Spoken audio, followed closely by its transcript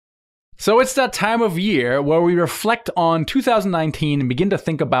So it's that time of year where we reflect on 2019 and begin to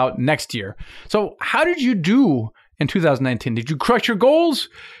think about next year. So how did you do in 2019? Did you crush your goals?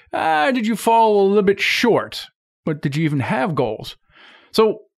 Did you fall a little bit short? But did you even have goals?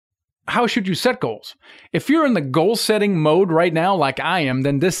 So how should you set goals? If you're in the goal setting mode right now, like I am,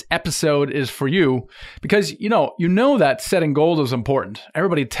 then this episode is for you because you know that setting goals is important.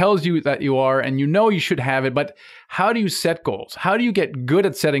 Everybody tells you that you are, and you know you should have it, but how do you set goals? How do you get good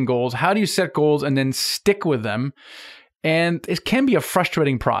at setting goals? How do you set goals and then stick with them? And it can be a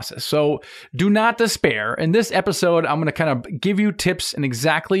frustrating process. So do not despair. In this episode, I'm going to kind of give you tips and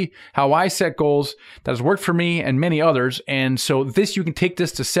exactly how I set goals that has worked for me and many others. And so you can take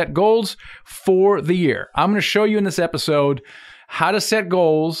this to set goals for the year. I'm going to show you in this episode how to set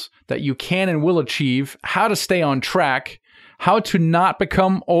goals that you can and will achieve, how to stay on track, how to not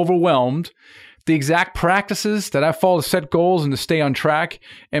become overwhelmed, the exact practices that I follow to set goals and to stay on track,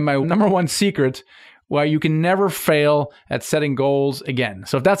 and my number one secret why you can never fail at setting goals again.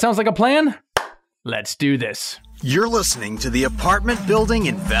 So if that sounds like a plan, let's do this. You're listening to the Apartment Building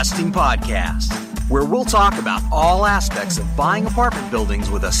Investing Podcast, where we'll talk about all aspects of buying apartment buildings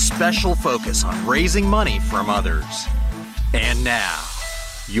with a special focus on raising money from others. And now,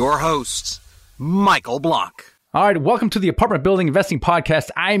 your host, Michael Blank. All right, welcome to the Apartment Building Investing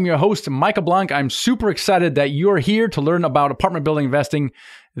Podcast. I am your host, Michael Blank. I'm super excited that you're here to learn about apartment building investing,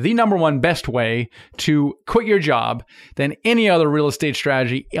 the number one best way to quit your job than any other real estate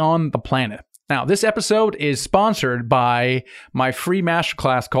strategy on the planet. Now, this episode is sponsored by my free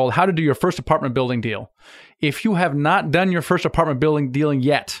masterclass called How to Do Your First Apartment Building Deal. If you have not done your first apartment building deal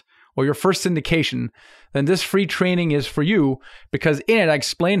yet, or your first syndication, then this free training is for you because in it, I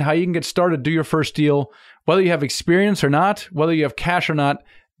explain how you can get started, do your first deal, whether you have experience or not, whether you have cash or not,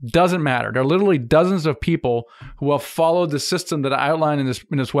 doesn't matter. There are literally dozens of people who have followed the system that I outlined in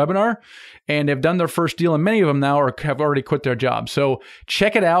this webinar and have done their first deal, and many of them now have already quit their job. So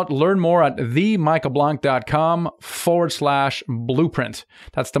check it out. Learn more at themichaelblank.com/blueprint.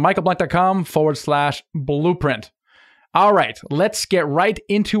 That's themichaelblank.com/blueprint. All right, let's get right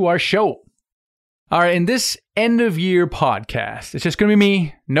into our show. All right, in this end of year podcast, it's just going to be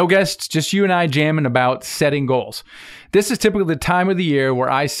me, no guests, just you and I jamming about setting goals. This is typically the time of the year where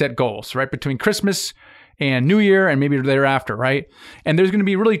I set goals, right? Between Christmas and New Year and maybe thereafter, right? And there's going to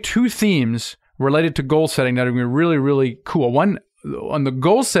be really two themes related to goal setting that are going to be really, really cool. One, on the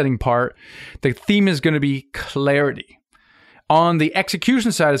goal setting part, the theme is going to be clarity. On the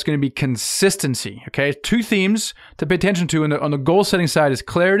execution side, it's going to be consistency, okay? Two themes to pay attention to. On the goal-setting side is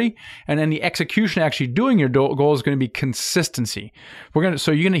clarity, and then the execution, actually doing your goal, is going to be consistency.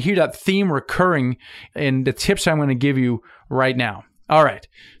 So you're going to hear that theme recurring in the tips I'm going to give you right now. All right,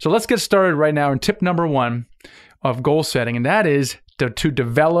 so let's get started right now in tip number one of goal setting, and that is to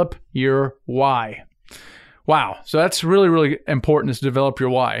develop your why. Wow, so that's really, really important, is to develop your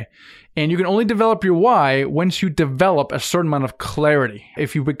why. And you can only develop your why once you develop a certain amount of clarity.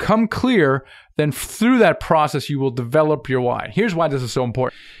 If you become clear, then through that process, you will develop your why. Here's why this is so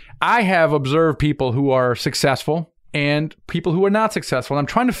important. I have observed people who are successful and people who are not successful. And I'm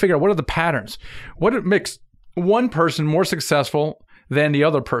trying to figure out what are the patterns. What makes one person more successful than the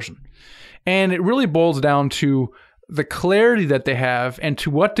other person? And it really boils down to the clarity that they have and to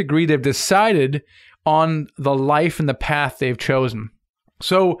what degree they've decided on the life and the path they've chosen.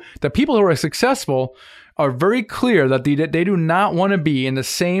 So the people who are successful are very clear that they do not want to be in the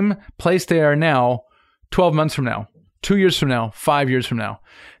same place they are now 12 months from now, 2 years from now, 5 years from now.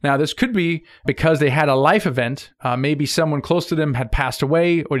 Now, this could be because they had a life event. Maybe someone close to them had passed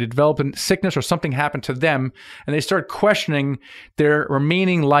away, or they developed a sickness, or something happened to them, and they start questioning their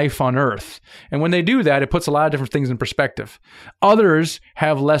remaining life on earth. And when they do that, it puts a lot of different things in perspective. Others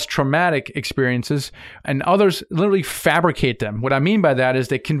have less traumatic experiences, and others literally fabricate them. What I mean by that is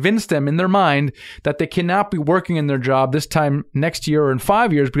they convince them in their mind that they cannot be working in their job this time next year or in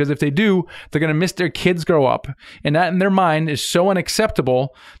 5 years, because if they do, they're going to miss their kids grow up. And that in their mind is so unacceptable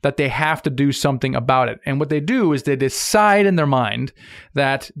that they have to do something about it. And what they do is they decide in their mind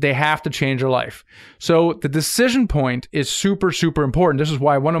that they have to change their life. So the decision point is super, super important. This is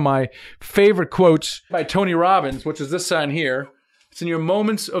why one of my favorite quotes by Tony Robbins, which is this sign here, it's in your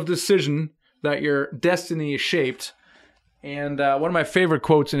moments of decision that your destiny is shaped. And one of my favorite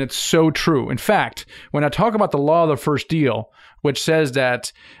quotes, and it's so true. In fact, when I talk about the law of the first deal, which says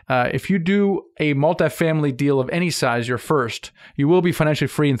that if you do a multifamily deal of any size, your first, you will be financially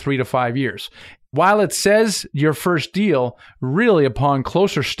free in 3 to 5 years. While it says your first deal, really upon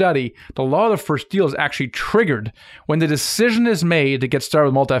closer study, the law of the first deal is actually triggered when the decision is made to get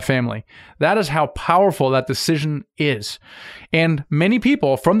started with multifamily. That is how powerful that decision is. And many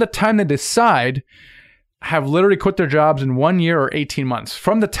people, from the time they decide, have literally quit their jobs in 1 year or 18 months,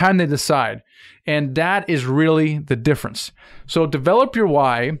 from the time they decide. And that is really the difference. So develop your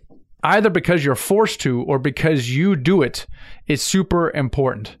why, either because you're forced to or because you do it, is super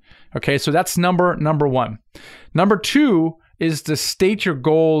important. Okay, so that's number one. Number two is to state your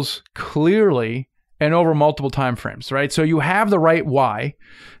goals clearly and over multiple time frames, right? So you have the right why.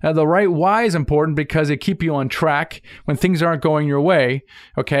 Now, the right why is important because it keeps you on track when things aren't going your way,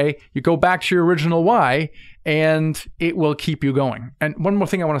 okay? You go back to your original why, and it will keep you going. And one more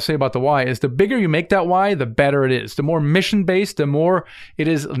thing I want to say about the why is the bigger you make that why, the better it is. The more mission-based, the more it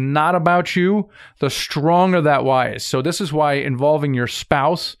is not about you, the stronger that why is. So this is why involving your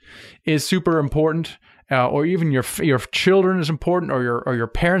spouse is super important. Or even your children is important, or your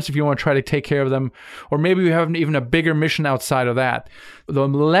parents if you want to try to take care of them, or maybe you have even a bigger mission outside of that. The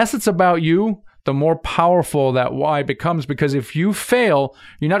less it's about you, the more powerful that why becomes, because if you fail,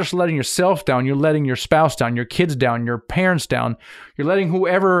 you're not just letting yourself down, you're letting your spouse down, your kids down, your parents down. You're letting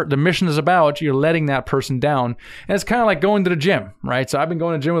whoever the mission is about, you're letting that person down. And it's kind of like going to the gym, right? So I've been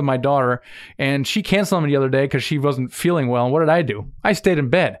going to the gym with my daughter, and she canceled on me the other day because she wasn't feeling well. And what did I do? I stayed in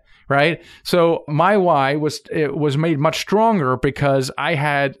bed. Right? So my why was made much stronger because I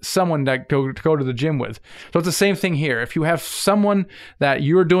had someone that to go to the gym with. So it's the same thing here. If you have someone that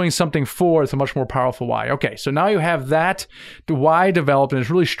you're doing something for, it's a much more powerful why. Okay, so now you have that why developed and it's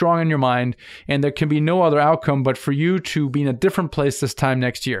really strong in your mind, and there can be no other outcome but for you to be in a different place this time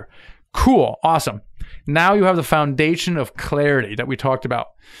next year. Cool, awesome. Now you have the foundation of clarity that we talked about.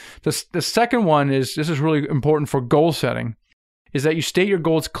 The second one is, this is really important for goal setting, is that you state your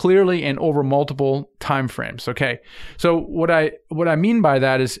goals clearly and over multiple time frames. Okay. So what I mean by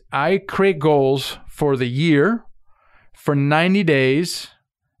that is I create goals for the year, for 90 days,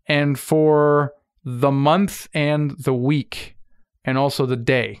 and for the month and the week, and also the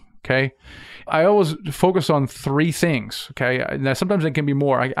day. Okay. I always focus on 3 things. Okay. Now sometimes it can be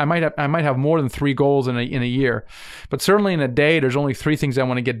more. I might have more than 3 goals in a year, but certainly in a day, there's only 3 things I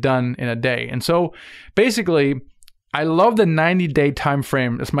want to get done in a day. And so basically, I love the 90-day time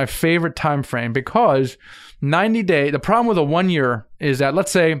frame. It's my favorite time frame because 90-day, the problem with a 1 year is that,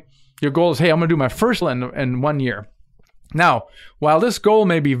 let's say your goal is, hey, I'm going to do my first in 1 year. Now, while this goal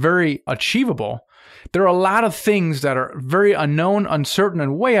may be very achievable, there are a lot of things that are very unknown, uncertain,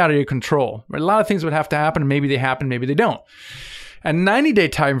 and way out of your control. A lot of things would have to happen. Maybe they happen, maybe they don't. A 90-day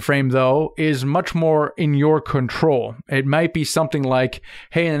time frame, though, is much more in your control. It might be something like,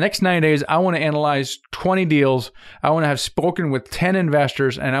 hey, in the next 90 days, I want to analyze 20 deals. I want to have spoken with 10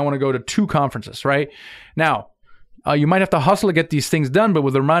 investors, and I want to go to 2 conferences, right? Now, you might have to hustle to get these things done, but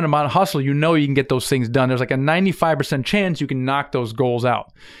with the right amount of hustle, you know you can get those things done. There's like a 95% chance you can knock those goals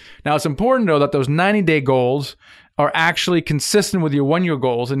out. Now, it's important, though, that those 90-day goals are actually consistent with your 1 year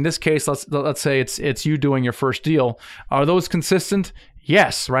goals. In this case, let's say it's you doing your first deal. Are those consistent?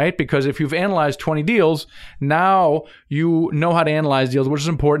 Yes, right? Because if you've analyzed 20 deals, now you know how to analyze deals, which is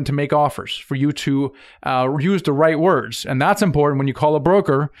important to make offers, for you to use the right words. And that's important when you call a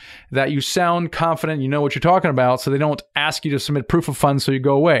broker, that you sound confident, you know what you're talking about, so they don't ask you to submit proof of funds so you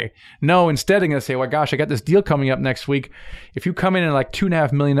go away. No, instead they're going to say, well, gosh, I got this deal coming up next week. If you come in at like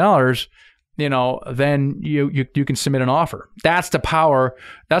 $2.5 million, then you can submit an offer. That's the power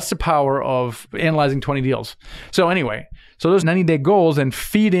of analyzing 20 deals. So anyway, so those 90-day goals then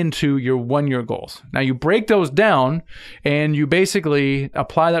feed into your 1 year goals. Now you break those down and you basically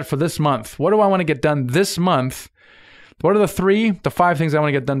apply that for this month. What do I want to get done this month? What are the 5 things I want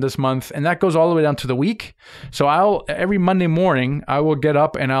to get done this month? And that goes all the way down to the week. So every Monday morning, I will get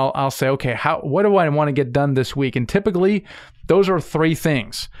up and I'll say, okay, what do I want to get done this week? And typically, those are 3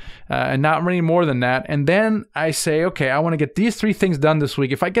 things, and not really more than that. And then I say, okay, I want to get these 3 things done this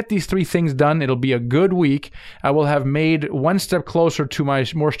week. If I get these 3 things done, it'll be a good week. I will have made one step closer to my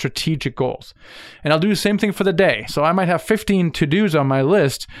more strategic goals. And I'll do the same thing for the day. So I might have 15 to-dos on my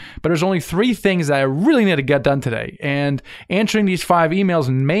list, but there's only 3 things that I really need to get done today. And answering these 5 emails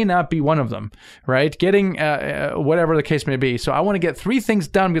may not be one of them, right? Getting whatever the case may be. So I want to get 3 things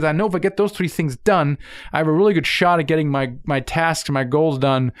done because I know if I get those 3 things done, I have a really good shot at getting my tasks and my goals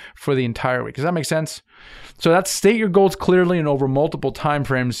done for the entire week. Does that make sense? So that's state your goals clearly and over multiple time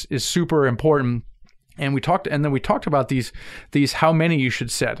frames is super important. And we talked about these how many you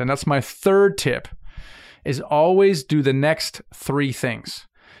should set. And that's my 3rd tip, is always do the next 3 things.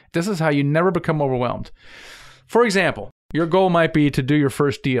 This is how you never become overwhelmed. For example, your goal might be to do your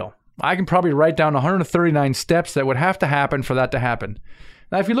first deal. I can probably write down 139 steps that would have to happen for that to happen.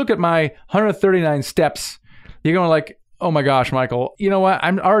 Now, if you look at my 139 steps, you're going like, oh my gosh, Michael, you know what?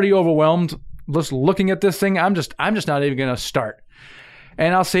 I'm already overwhelmed just looking at this thing. I'm just not even going to start.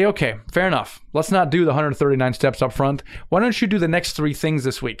 And I'll say, okay, fair enough. Let's not do the 139 steps up front. Why don't you do the next 3 things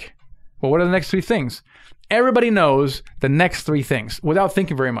this week? Well, what are the next 3 things? Everybody knows the next 3 things without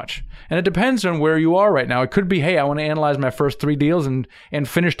thinking very much. And it depends on where you are right now. It could be, hey, I want to analyze my first 3 deals and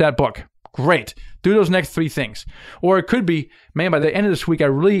finish that book. Great. Do those next 3 things. Or it could be, man, by the end of this week,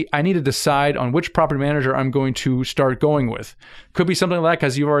 I need to decide on which property manager I'm going to start going with. Could be something like that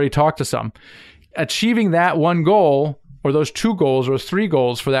because you've already talked to some. Achieving that one goal or those 2 goals or 3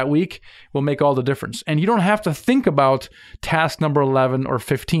 goals for that week will make all the difference. And you don't have to think about task number 11 or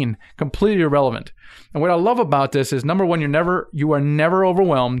 15. Completely irrelevant. And what I love about this is, number one, you are never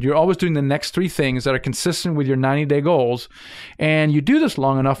overwhelmed. You're always doing the next 3 things that are consistent with your 90-day goals. And you do this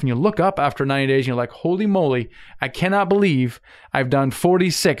long enough and you look up after 90 days and you're like, holy moly, I cannot believe I've done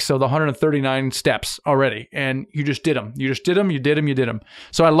 46 of the 139 steps already. And you just did them. You did them.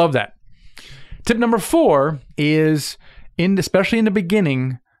 So I love that. Tip number 4 is, especially in the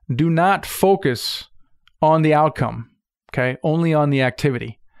beginning, do not focus on the outcome, okay? Only on the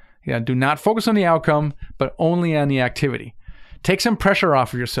activity. Yeah, do not focus on the outcome, but only on the activity. Take some pressure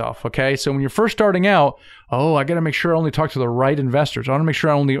off of yourself, okay? So when you're first starting out, I got to make sure I only talk to the right investors. I want to make sure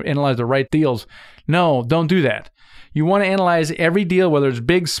I only analyze the right deals. No, don't do that. You want to analyze every deal, whether it's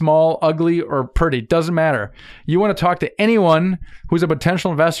big, small, ugly, or pretty. Doesn't matter. You want to talk to anyone who's a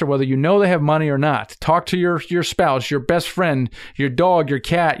potential investor, whether you know they have money or not. Talk to your spouse, your best friend, your dog, your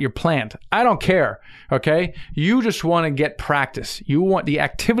cat, your plant. I don't care, okay? You just want to get practice. You want the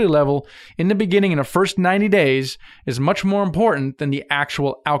activity level in the beginning, in the first 90 days, is much more important than the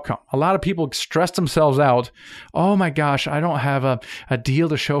actual outcome. A lot of people stress themselves out. Oh my gosh, I don't have a deal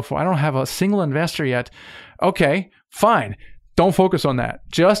to show for. I don't have a single investor yet. Okay, fine. Don't focus on that.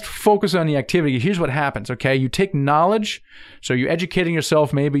 Just focus on the activity. Here's what happens, okay? You take knowledge, so you're educating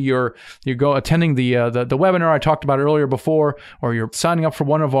yourself. Maybe you go attending the webinar I talked about earlier before, or you're signing up for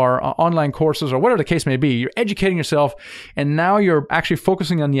one of our online courses, or whatever the case may be. You're educating yourself, and now you're actually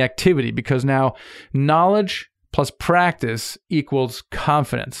focusing on the activity, because now knowledge plus practice equals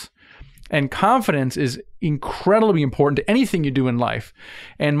confidence. And confidence is incredibly important to anything you do in life,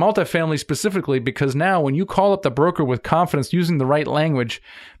 and multifamily specifically, because now when you call up the broker with confidence using the right language,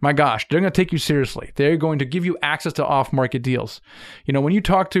 my gosh, they're going to take you seriously. They're going to give you access to off-market deals. You know, when you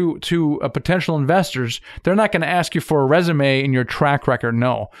talk to potential investors, they're not going to ask you for a resume and your track record,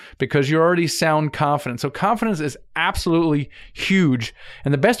 no, because you already sound confident. So confidence is absolutely huge,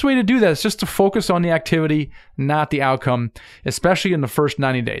 and the best way to do that is just to focus on the activity, not the outcome, especially in the first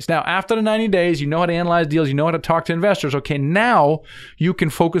 90 days. Now, after the 90 days, you know how to analyze deals, you know how to talk to investors. Okay, now you can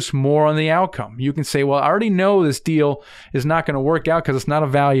focus more on the outcome. You can say, well, I already know this deal is not going to work out because it's not a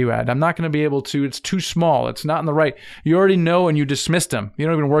value add. I'm not going to be able to, it's too small. It's not in the right. You already know, and you dismiss them. You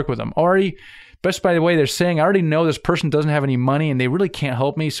don't even work with them. Already, best by the way, they're saying, I already know this person doesn't have any money and they really can't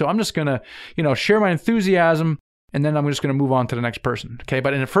help me. So I'm just going to, share my enthusiasm, and then I'm just going to move on to the next person. Okay,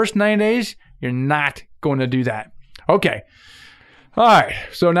 but in the first 9 days, you're not going to do that. Okay. All right.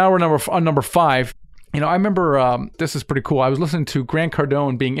 So now we're on number 5. I remember, this is pretty cool. I was listening to Grant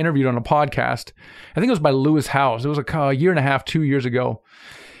Cardone being interviewed on a podcast. I think it was by Lewis Howes. It was a year and a half, 2 years ago.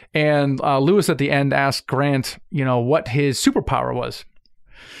 And Lewis at the end asked Grant, what his superpower was.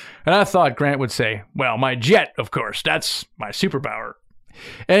 And I thought Grant would say, well, my jet, of course, that's my superpower.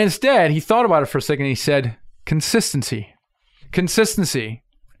 And instead, he thought about it for a second. And he said, consistency. Consistency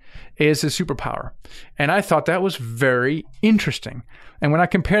is his superpower. And I thought that was very interesting. And when I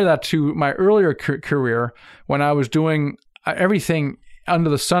compare that to my earlier career, when I was doing everything under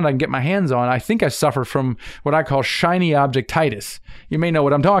the sun I can get my hands on, I think I suffered from what I call shiny objectitis. You may know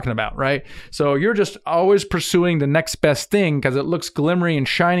what I'm talking about, right? So you're just always pursuing the next best thing because it looks glimmery and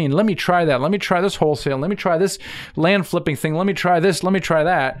shiny, and let me try that. Let me try this wholesale. Let me try this land flipping thing. Let me try this. Let me try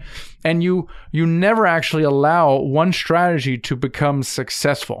that. And you never actually allow one strategy to become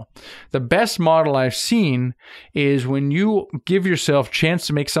successful. The best model I've seen is when you give yourself a chance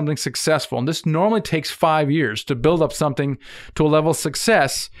to make something successful. And this normally takes 5 years to build up something to a level of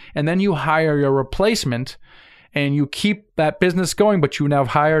success. And then you hire your replacement and you keep that business going, but you now have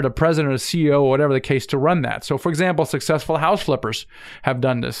hired a president or a CEO or whatever the case to run that. So for example, successful house flippers have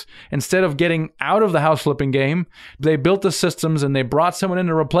done this. Instead of getting out of the house flipping game, they built the systems and they brought someone in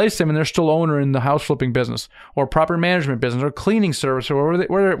to replace them, and they're still owner in the house flipping business or property management business or cleaning service or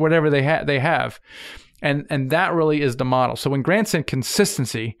whatever they have. And that really is the model. So when Grant said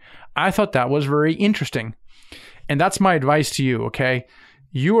consistency, I thought that was very interesting. And that's my advice to you, okay?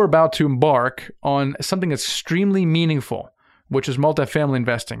 you are about to embark on something extremely meaningful, which is multifamily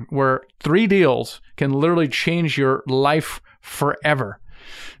investing, where 3 deals can literally change your life forever.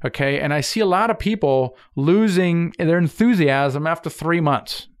 Okay. And I see a lot of people losing their enthusiasm after 3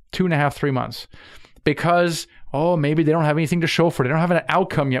 months, 2.5, 3 months, because, maybe they don't have anything to show for it. They don't have an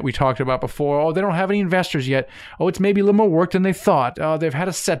outcome yet, we talked about before. They don't have any investors yet. It's maybe a little more work than they thought. They've had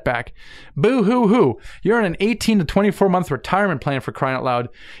a setback. Boo-hoo-hoo. You're in an 18 to 24-month retirement plan, for crying out loud,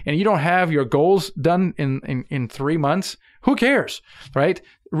 and you don't have your goals done in 3 months. Who cares, right?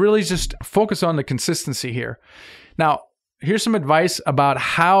 Really just focus on the consistency here. Now, here's some advice about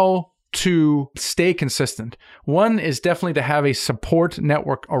how to stay consistent. One is definitely to have a support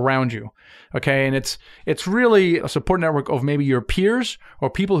network around you. Okay. And it's really a support network of maybe your peers or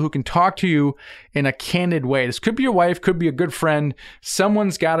people who can talk to you in a candid way. This could be your wife, could be a good friend.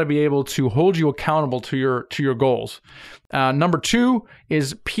 Someone's got to be able to hold you accountable to your goals. Number 2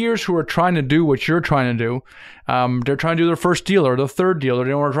 is peers who are trying to do what you're trying to do. They're trying to do their first deal or their third deal, or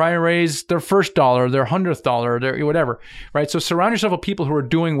they're trying to raise their first dollar, their 100th dollar, their whatever, right? So surround yourself with people who are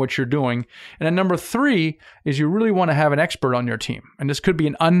doing what you're doing. And then number 3 is you really want to have an expert on your team. And this could be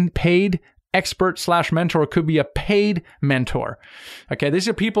an unpaid expert/mentor. It could be a paid mentor. Okay, these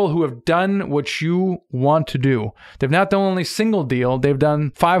are people who have done what you want to do. They've not done only single deal. They've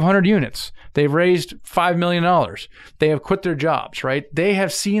done 500 units. They've raised $5 million. They have quit their jobs, right? They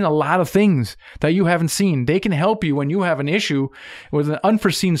have seen a lot of things that you haven't seen. They can help you when you have an issue with an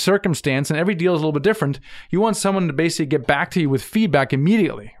unforeseen circumstance, and every deal is a little bit different. You want someone to basically get back to you with feedback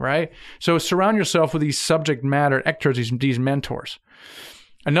immediately, right? So surround yourself with these subject matter experts, these mentors.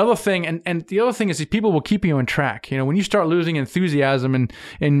 Another thing, and the other thing is these people will keep you on track. When you start losing enthusiasm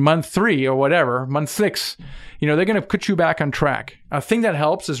in month 3 or whatever, month 6, they're going to put you back on track. A thing that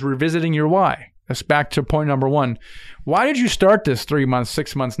helps is revisiting your why. That's back to point number 1. Why did you start this 3 months,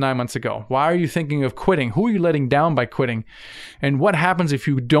 6 months, 9 months ago? Why are you thinking of quitting? Who are you letting down by quitting? And what happens if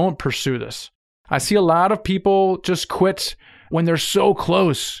you don't pursue this? I see a lot of people just quit when they're so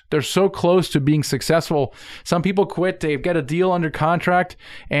close. They're so close to being successful. Some people quit, they get a deal under contract,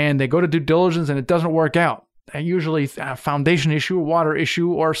 and they go to due diligence and it doesn't work out. Usually a foundation issue, a water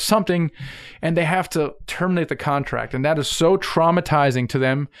issue, or something, and they have to terminate the contract. And that is so traumatizing to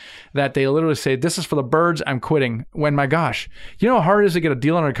them that they literally say, this is for the birds, I'm quitting. When, my gosh, you know how hard it is to get a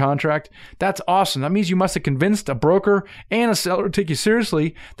deal under contract? That's awesome. That means you must have convinced a broker and a seller to take you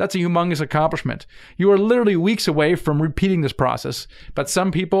seriously. That's a humongous accomplishment. You are literally weeks away from repeating this process, but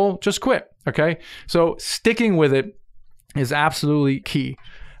some people just quit, okay? So sticking with it is absolutely key.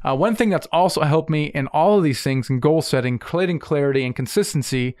 One thing that's also helped me in all of these things in goal setting, creating clarity and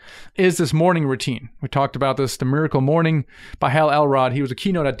consistency, is this morning routine. We talked about this, the Miracle Morning by Hal Elrod. He was a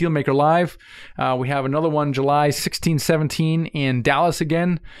keynote at Dealmaker Live. We have another one July 16, 17 in Dallas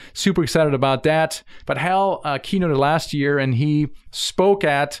again. Super excited about that. But Hal keynoted last year, and he spoke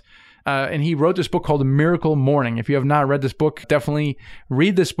at and he wrote this book called The Miracle Morning. If you have not read this book, definitely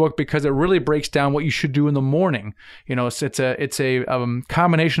read this book because it really breaks down what you should do in the morning. It's a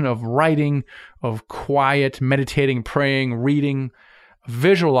combination of writing, of quiet, meditating, praying, reading,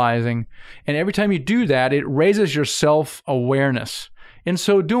 visualizing. And every time you do that, it raises your self-awareness. In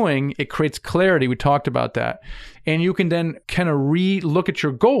so doing, it creates clarity. We talked about that. And you can then kind of re-look at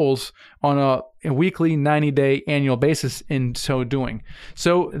your goals on a weekly, 90-day, annual basis in so doing.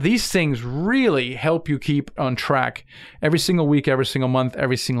 So these things really help you keep on track every single week, every single month,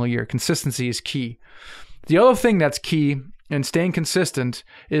 every single year. Consistency is key. The other thing that's key in staying consistent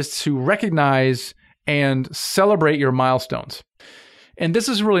is to recognize and celebrate your milestones. And this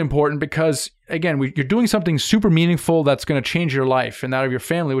is really important because, again, you're doing something super meaningful that's going to change your life and that of your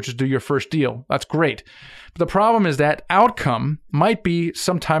family, which is do your first deal. That's great. But the problem is that outcome might be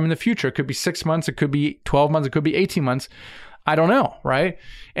sometime in the future. It could be 6 months. It could be 12 months. It could be 18 months. I don't know, right?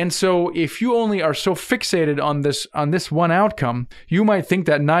 And so if you only are so fixated on this one outcome, you might think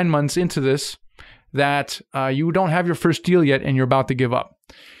that 9 months into this that you don't have your first deal yet and you're about to give up.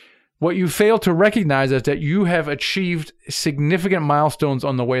 What you fail to recognize is that you have achieved significant milestones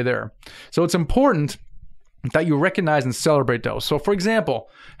on the way there. So it's important that you recognize and celebrate those. So for example,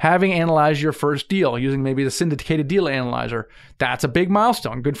 having analyzed your first deal using maybe the syndicated deal analyzer, that's a big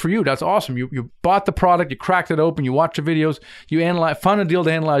milestone. Good for you. That's awesome. You bought the product, you cracked it open, you watched the videos, you found a deal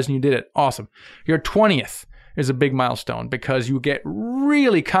to analyze and you did it. Awesome. Your 20th is a big milestone because you get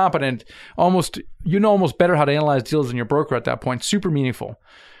really competent, almost better how to analyze deals than your broker at that point. Super meaningful.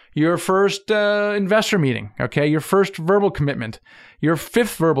 Your first investor meeting, okay? Your first verbal commitment, your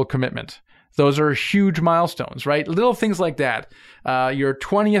 5th verbal commitment. Those are huge milestones, right? Little things like that. Your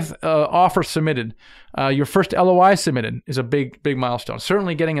 20th offer submitted, your first LOI submitted is a big milestone.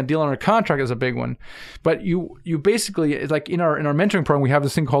 Certainly getting a deal under contract is a big one. But you basically, like in our mentoring program, we have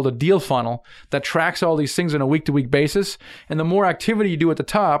this thing called a deal funnel that tracks all these things on a week-to-week basis. And the more activity you do at the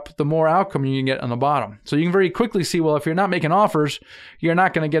top, the more outcome you can get on the bottom. So you can very quickly see, well, if you're not making offers, you're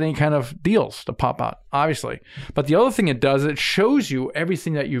not going to get any kind of deals to pop out, obviously. But the other thing it does, it shows you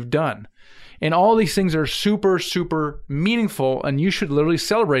everything that you've done. And all these things are super, super meaningful, and you should literally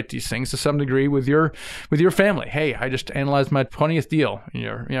celebrate these things to some degree with your family. Hey, I just analyzed my 20th deal. And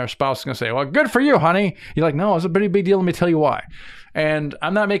your spouse is going to say, well, good for you, honey. You're like, no, it's a pretty big deal. Let me tell you why. And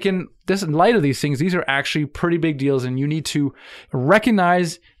I'm not making this in light of these things. These are actually pretty big deals, and you need to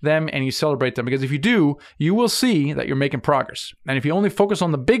recognize them and you celebrate them. Because if you do, you will see that you're making progress. And if you only focus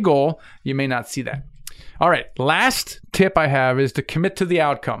on the big goal, you may not see that. All right, last tip I have is to commit to the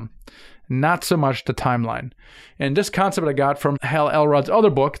outcome, not so much the timeline. And this concept I got from Hal Elrod's other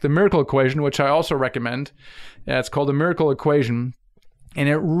book, The Miracle Equation, which I also recommend. It's called The Miracle Equation. And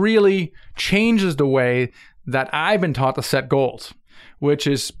it really changes the way that I've been taught to set goals, which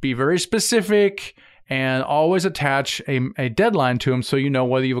is be very specific and always attach a deadline to them so you know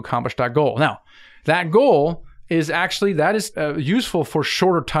whether you've accomplished that goal. Now, that goal is actually, that is useful for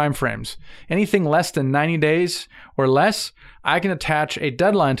shorter time frames. Anything less than 90 days or less, I can attach a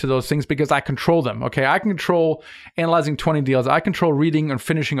deadline to those things because I control them, okay? I can control analyzing 20 deals. I control reading and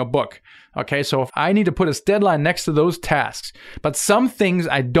finishing a book, okay? So if I need to put a deadline next to those tasks, but some things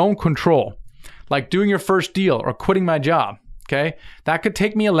I don't control, like doing your first deal or quitting my job, okay? That could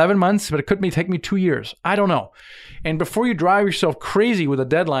take me 11 months, but it could take me 2 years. I don't know. And before you drive yourself crazy with a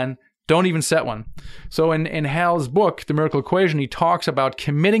deadline, don't even set one. So in Hal's book, The Miracle Equation, he talks about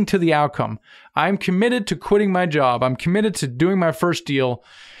committing to the outcome. I'm committed to quitting my job. I'm committed to doing my first deal.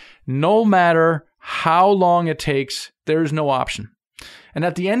 No matter how long it takes, there's no option. And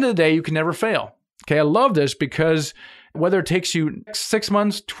at the end of the day, you can never fail. Okay, I love this because whether it takes you 6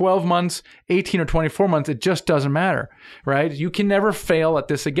 months, 12 months, 18 or 24 months, it just doesn't matter, right? You can never fail at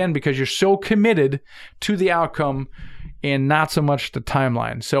this again because you're so committed to the outcome and not so much the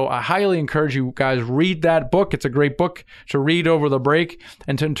timeline. So I highly encourage you guys, read that book. It's a great book to read over the break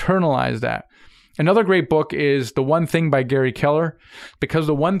and to internalize that. Another great book is The One Thing by Gary Keller, because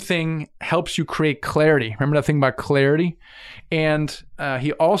The One Thing helps you create clarity. Remember that thing about clarity? And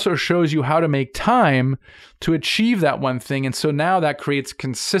he also shows you how to make time to achieve that one thing. And so now that creates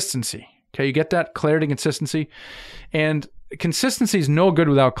consistency. Okay, you get that? Clarity, consistency. And consistency is no good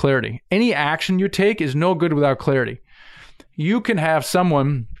without clarity. Any action you take is no good without clarity. You can have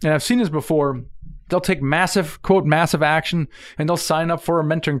someone, and I've seen this before, they'll take massive, quote, massive action, and they'll sign up for a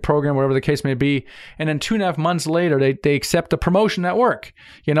mentoring program, whatever the case may be. And then 2.5 months later, they accept a promotion at work.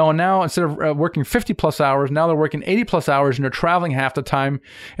 And now instead of working 50 plus hours, now they're working 80 plus hours, and they're traveling half the time,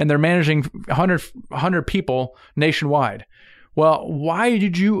 and they're managing 100 people nationwide. Well, why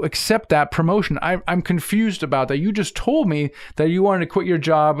did you accept that promotion? I'm confused about that. You just told me that you wanted to quit your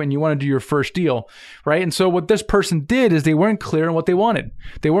job and you want to do your first deal, right? And so what this person did is they weren't clear on what they wanted.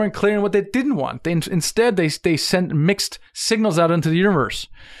 They weren't clear on what they didn't want. Instead, they sent mixed signals out into the universe.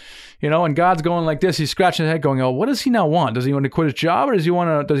 And God's going like this. He's scratching his head going, oh, what does he now want? Does he want to quit his job or does he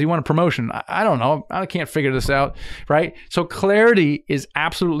want a promotion? I don't know. I can't figure this out, right? So clarity is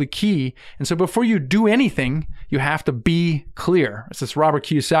absolutely key. And so before you do anything, you have to be clear. It's this Robert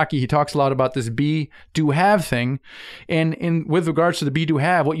Kiyosaki. He talks a lot about this be, do, have thing. And with regards to the be, do,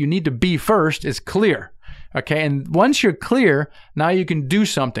 have, what you need to be first is clear. Okay, and once you're clear, now you can do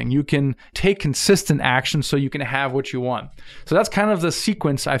something. You can take consistent action so you can have what you want. So that's kind of the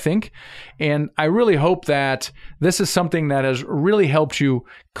sequence, I think. And I really hope that this is something that has really helped you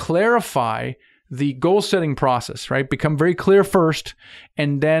clarify the goal setting process, right? Become very clear first,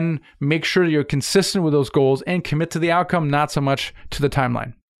 and then make sure that you're consistent with those goals and commit to the outcome, not so much to the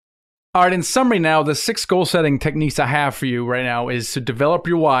timeline. All right, in summary now, the 6 goal setting techniques I have for you right now is to develop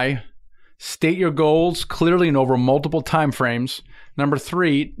your why. State your goals clearly and over multiple time frames. Number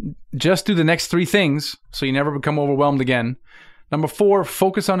 3, just do the next 3 things so you never become overwhelmed again. Number 4,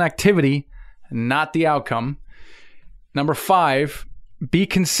 focus on activity, not the outcome. Number 5, be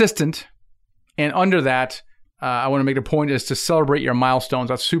consistent. And under that, I want to make the point is to celebrate your milestones.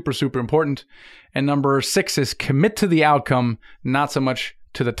 That's super, super important. And number 6 is commit to the outcome, not so much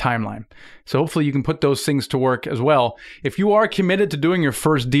to the timeline. So hopefully you can put those things to work as well. If you are committed to doing your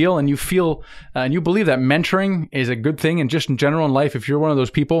first deal and you feel and you believe that mentoring is a good thing, and just in general in life, if you're one of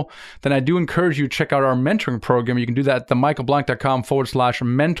those people, then I do encourage you to check out our mentoring program. You can do that at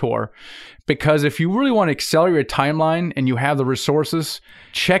themichaelblank.com/mentor. Because if you really want to accelerate your timeline and you have the resources,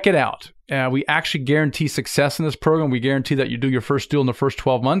 check it out. We actually guarantee success in this program. We guarantee that you do your first deal in the first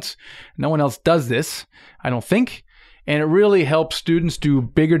 12 months. No one else does this, I don't think. And it really helps students do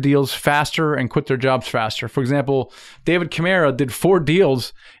bigger deals faster and quit their jobs faster. For example, David Camara did 4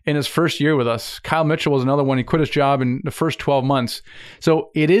 deals in his first year with us. Kyle Mitchell was another one. He quit his job in the first 12 months. So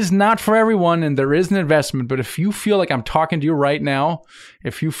it is not for everyone, and there is an investment. But if you feel like I'm talking to you right now,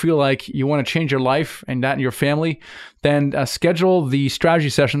 if you feel like you want to change your life and that in your family, then schedule the strategy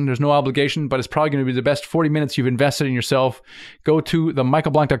session. There's no obligation, but it's probably going to be the best 40 minutes you've invested in yourself. Go to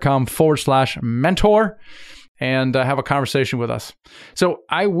themichaelblank.com/mentor. and have a conversation with us. So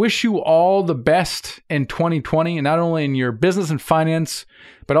I wish you all the best in 2020, and not only in your business and finance,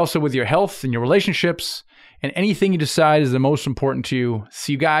 but also with your health and your relationships and anything you decide is the most important to you.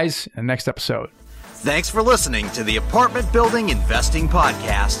 See you guys in the next episode. Thanks for listening to the Apartment Building Investing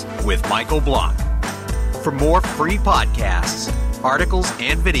Podcast with Michael Blank. For more free podcasts, articles,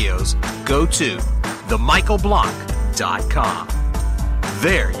 and videos, go to themichaelblank.com.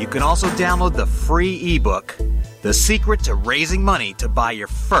 There, you can also download the free ebook, The Secret to Raising Money to Buy Your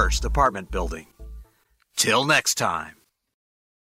First Apartment Building. Till next time.